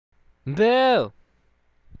Bill!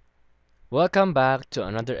 Welcome back to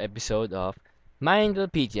another episode of Mind the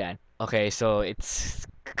Peteian. Okay, so it's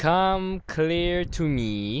come clear to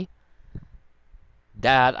me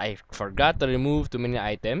that I forgot to remove too many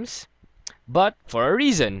items, but for a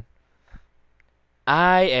reason.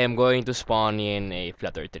 I am going to spawn in a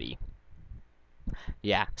flutter tree.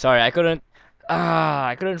 Yeah, sorry, I couldn't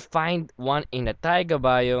find one in the taiga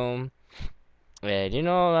biome. And you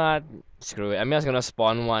know what? Screw it. I'm just gonna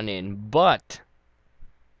spawn one in. But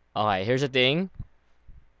okay, here's the thing.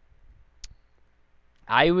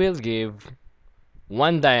 I will give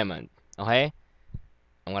one diamond. Okay?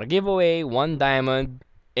 I'm gonna give away one diamond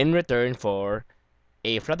in return for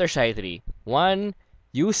a Fluttershy tree. One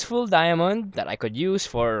useful diamond that I could use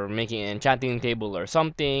for making an enchanting table or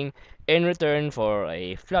something in return for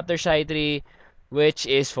a Fluttershy tree, which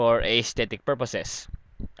is for aesthetic purposes.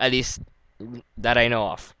 At least that I know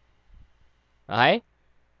of. Okay?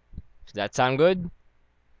 Does that sound good?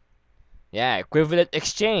 Yeah, equivalent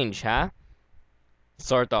exchange, huh?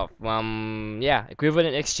 Sort of. Yeah,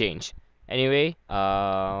 equivalent exchange. Anyway,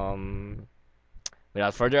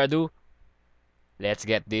 without further ado, let's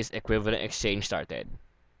get this equivalent exchange started.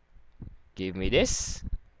 Give me this.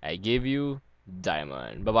 I give you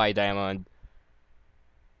diamond. Bye bye, diamond.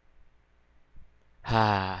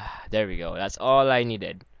 Ah, there we go. That's all I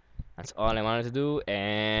needed. That's all I wanted to do,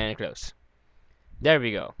 and close. There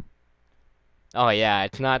we go. Oh yeah,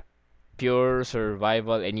 it's not pure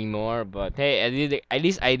survival anymore, but hey, at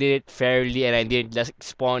least I did it fairly, and I didn't just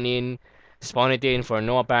spawn it in for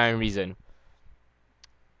no apparent reason.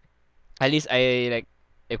 At least I like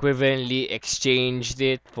equivalently exchanged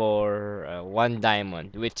it for one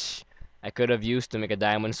diamond, which I could have used to make a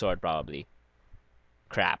diamond sword probably.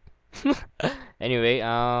 Crap. Anyway,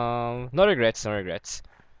 no regrets, no regrets.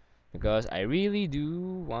 Because I really do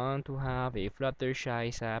want to have a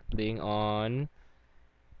Fluttershy sapling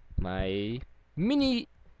my mini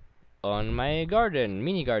my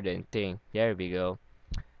mini garden thing. There we go.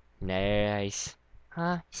 Nice.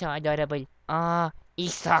 So adorable.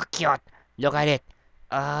 He's so cute. Look at it.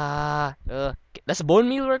 Does bone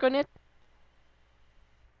meal work on it?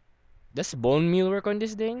 Does bone meal work on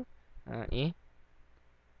this thing? Eh?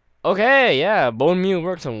 Okay, yeah, bone meal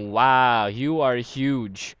works on. Wow, you are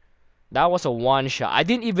huge. That was a one shot. I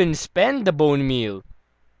didn't even spend the bone meal.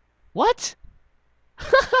 What?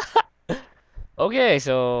 Okay,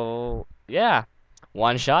 so yeah,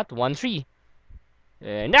 one shot, one tree.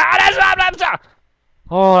 No, that's.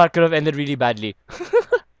 Oh, that could have ended really badly.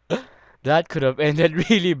 That could have ended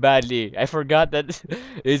really badly. I forgot that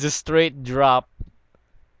it's a straight drop.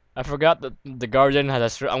 I forgot that the garden has a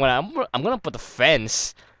straight. I'm gonna put a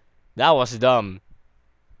fence. That was dumb.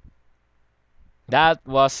 That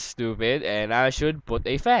was stupid, and I should put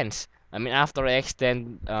a fence. I mean, after I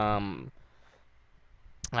extend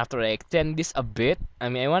this a bit, I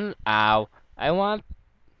mean, I want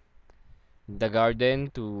the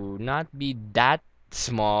garden to not be that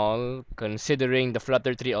small, considering the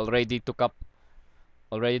flutter tree already took up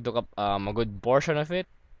a good portion of it.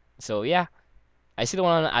 So yeah, I still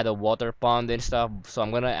want to add a water pond and stuff, so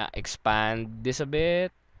I'm gonna expand this a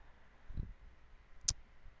bit.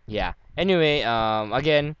 Yeah. Anyway,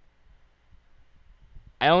 again,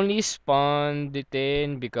 I only spawned it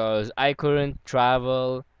in because I couldn't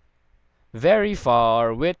travel very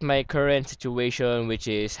far with my current situation, which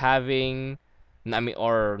is or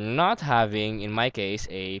not having, in my case,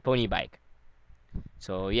 a pony bike.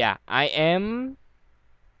 So yeah,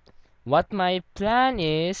 what my plan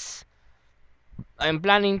is, I'm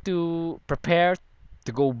planning to prepare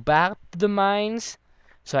to go back to the mines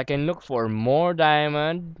so I can look for more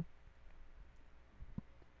diamond.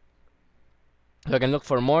 So I can look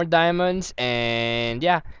for more diamonds and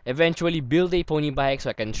yeah, eventually build a pony bike so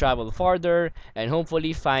I can travel farther and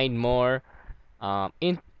hopefully find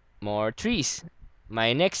in more trees.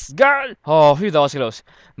 My next goal, oh, phew, that was close.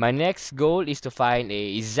 My next goal is to find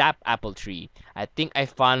a zap apple tree. I think I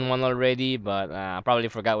found one already, but I probably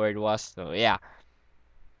forgot where it was. So yeah,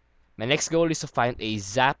 my next goal is to find a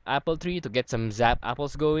zap apple tree to get some zap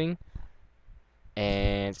apples going.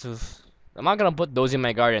 And so I'm not gonna put those in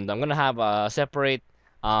my garden. I'm gonna have a separate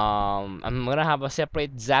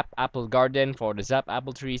zap apple garden for the zap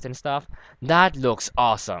apple trees and stuff. That looks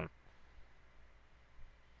awesome.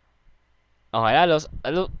 Oh, it's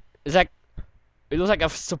like it looks like a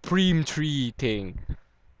supreme tree thing.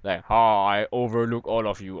 Like, I overlook all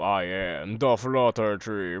of you. I am the flutter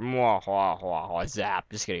tree. Mwah, wah, wah, wah, zap.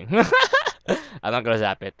 Just kidding. I'm not gonna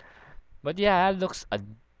zap it. But yeah, that looks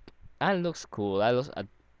cool.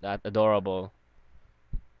 That adorable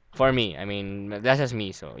for me. I mean, that's just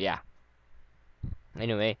me. So yeah.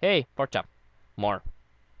 Anyway, hey, pork chop. More.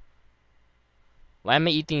 Why am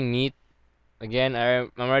I eating meat? Again,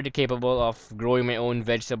 I'm already capable of growing my own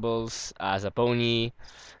vegetables as a pony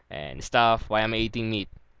and stuff. Why am I eating meat?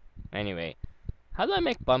 Anyway, how do I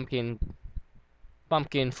make pumpkin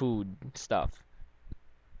food stuff?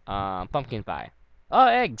 Pumpkin pie. Oh,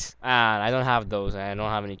 eggs. Ah, I don't have those. I don't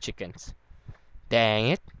have any chickens. Dang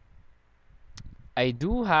it. I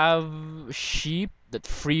do have sheep that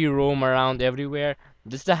free roam around everywhere.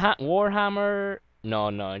 Does the Warhammer? No,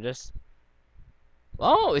 no, just.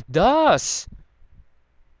 Oh, it does.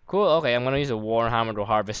 Cool. Okay, I'm gonna use a Warhammer to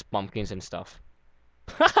harvest pumpkins and stuff.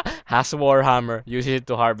 Has a Warhammer. Use it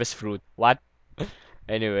to harvest fruit. What?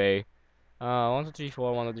 Anyway. 1, 2, 3,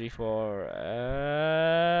 4. 1, 2, 3, 4.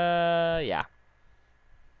 Yeah.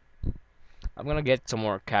 I'm gonna get some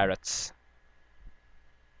more carrots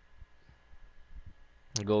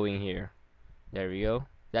going here. There we go.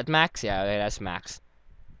 That max? Yeah, okay, that's max.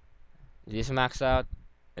 Is this maxed out?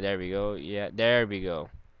 There we go. Yeah, there we go.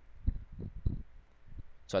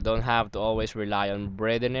 So I don't have to always rely on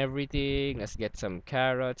bread and everything. Let's get some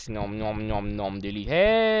carrots. Nom nom nom nom.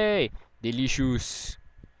 Hey! Delicious.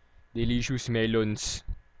 Delicious melons.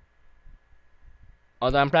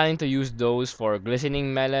 Although I'm planning to use those for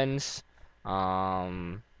glistening melons.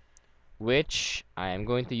 Um, which I am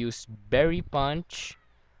going to use berry punch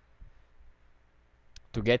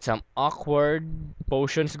to get some awkward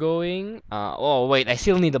potions going. Oh wait, I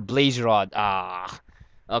still need a blaze rod. Ah.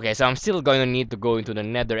 Okay, so I'm still going to need to go into the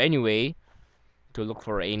nether anyway to look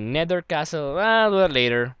for a nether castle. I'll do that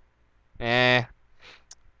later. Eh.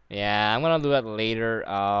 Yeah, I'm gonna do that later.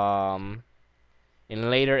 In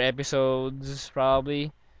later episodes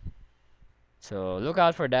probably. So look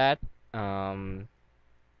out for that. Um,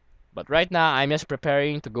 but right now I'm just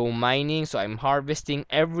preparing to go mining, so I'm harvesting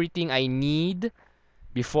everything I need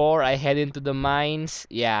before I head into the mines.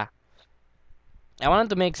 Yeah, I wanted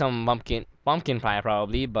to make some pumpkin pie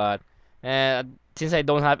probably, but uh, since I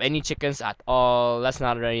don't have any chickens at all, that's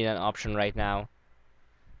not really an option right now.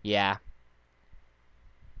 Yeah.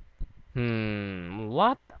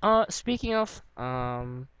 What? Speaking of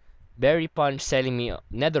Berry Punch selling me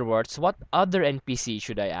netherworts, what other NPC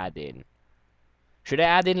should I add in? Should I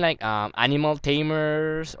add in like animal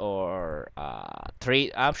tamers or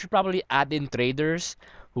trade? I should probably add in traders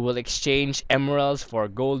who will exchange emeralds for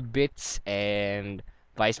gold bits and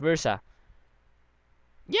vice versa.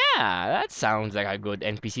 Yeah, that sounds like a good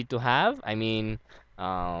NPC to have. I mean,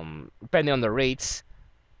 depending on the rates,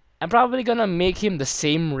 I'm probably gonna make him the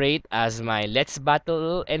same rate as my Let's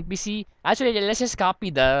Battle NPC. Actually, let's just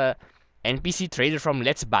copy the NPC trader from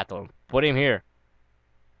Let's Battle. Put him here.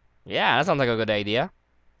 Yeah, that sounds like a good idea.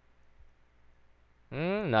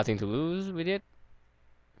 Nothing to lose with it.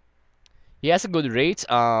 He has a good rate.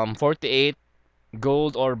 48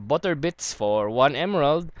 gold or butter bits for 1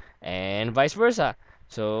 emerald, and vice versa.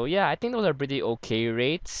 So yeah, I think those are pretty okay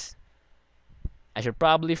rates. I should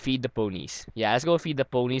probably feed the ponies. Yeah, let's go feed the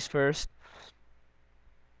ponies first.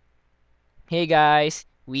 Hey guys,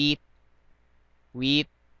 wheat, wheat,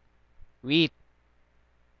 wheat.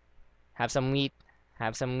 Have some wheat.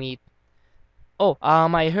 Have some wheat. Oh,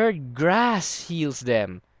 I heard grass heals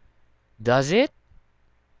them. Does it?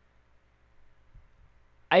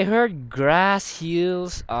 I heard grass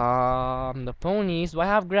heals the ponies. Do I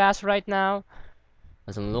have grass right now?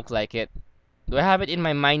 Doesn't look like it. Do I have it in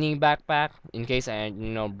my mining backpack in case I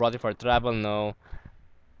brought it for travel? No.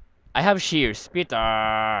 I have shears. Peter.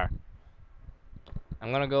 I'm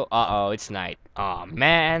gonna go. Uh-oh, it's night. Oh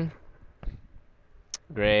man.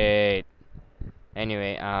 Great.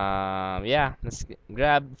 Anyway, yeah, let's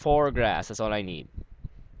grab 4 grass. That's all I need.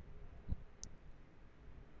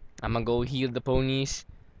 I'm gonna go heal the ponies.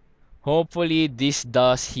 Hopefully, this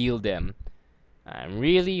does heal them. I'm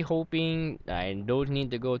really hoping I don't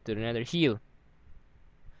need to go to another heal.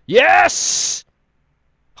 Yes!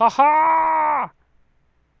 Haha!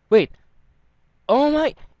 Wait. Oh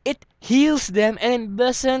my! It heals them and it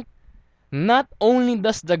doesn't. Not only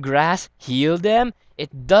does the grass heal them,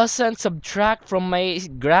 it doesn't subtract from my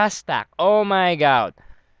grass stack. Oh my god.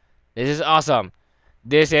 This is awesome.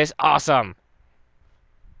 This is awesome.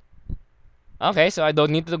 Okay, so I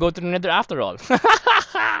don't need to go to the nether after all.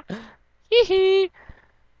 Hee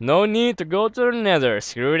No need to go to the nether.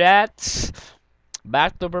 Screw that.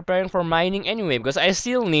 Back to preparing for mining anyway, because I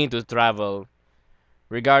still need to travel.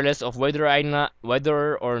 Regardless of whether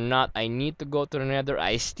or not I need to go to the nether,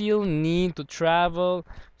 I still need to travel.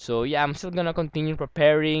 So yeah, I'm still gonna continue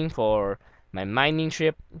preparing for my mining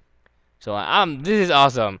trip. So this is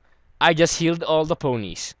awesome. I just healed all the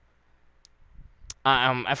ponies.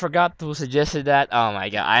 I forgot to suggest that. Oh my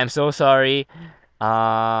god, I am so sorry.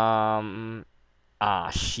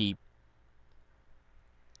 Sheep.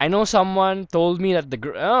 I know someone told me that the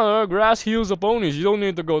grass heals the ponies. You don't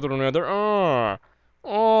need to go to the nether.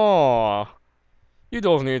 Oh, you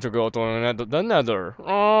don't need to go to the nether.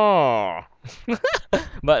 Oh.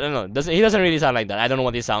 But no, doesn't he doesn't really sound like that. I don't know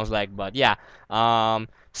what he sounds like, but yeah.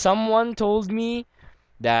 Someone told me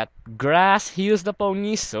that grass heals the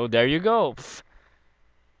ponies, so there you go.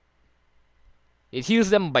 It heals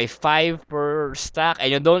them by 5 per stack,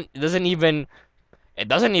 and you don't it doesn't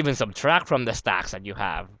even subtract from the stacks that you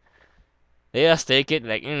have. They just take it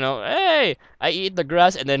like, hey, I eat the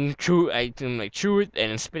grass and then I can like chew it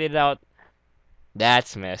and spit it out.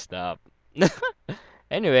 That's messed up.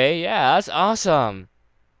 Anyway, yeah, that's awesome.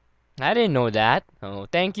 I didn't know that. Oh,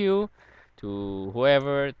 thank you to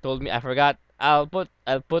whoever told me. I forgot. I'll put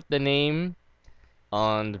the name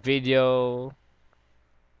on the video.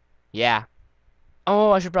 Yeah.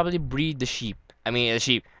 Oh, I should probably breed the sheep. I mean, the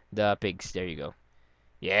sheep, the pigs. There you go.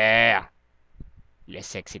 Yeah. Less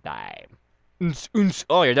sexy time. Uns, uns.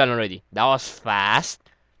 Oh, you're done already. That was fast.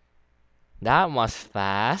 That was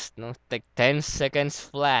fast. No, like 10 seconds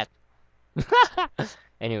flat.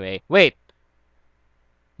 Anyway, wait.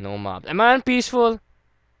 No mobs. Am I on peaceful?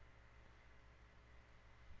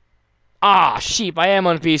 Ah, sheep. I am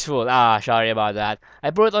on peaceful. Sorry about that.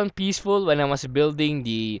 I put it on peaceful when I was building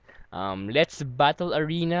the Let's Battle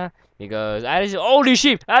arena because I just holy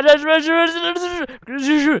sheep. The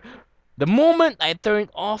moment I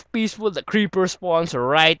turned off peaceful, the creeper spawns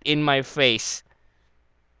right in my face.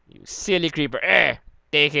 You silly creeper.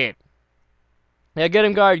 Take it. Yeah, get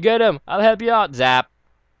him, guard. Get him. I'll help you out. Zap.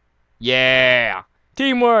 Yeah.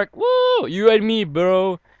 Teamwork. Woo. You and me,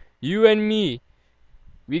 bro. You and me.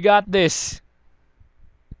 We got this.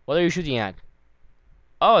 What are you shooting at?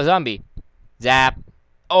 Oh, zombie. Zap.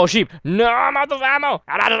 Oh, sheep. No, I'm out of ammo.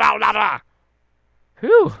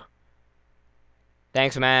 Whew.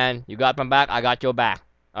 Thanks, man. You got my back. I got your back.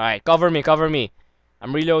 Alright, cover me, cover me.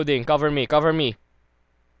 I'm reloading. Cover me, cover me.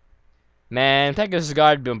 Man, Pegasus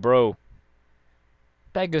guard, bro.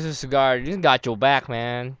 Pegasus guard, he's got your back,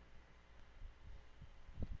 man.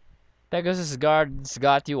 Pegasus guard's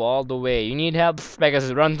got you all the way. You need help,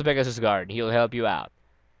 Pegasus, run to Pegasus guard. He'll help you out.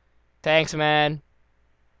 Thanks, man.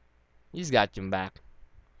 He's got your back.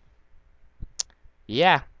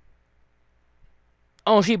 Yeah.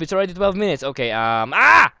 Oh, sheep, it's already 12 minutes. Okay,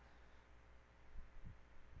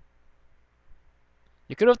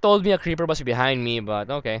 You could have told me a creeper was behind me, but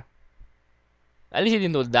okay. At least he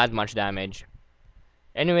didn't do that much damage.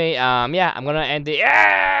 Anyway, yeah, I'm gonna end the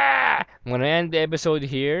episode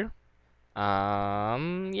here.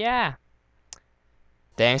 Yeah.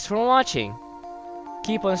 Thanks for watching.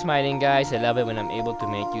 Keep on smiling, guys. I love it when I'm able to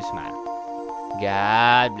make you smile.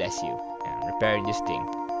 God bless you. I'm repairing this thing.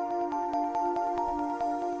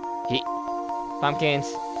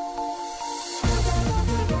 Pumpkins.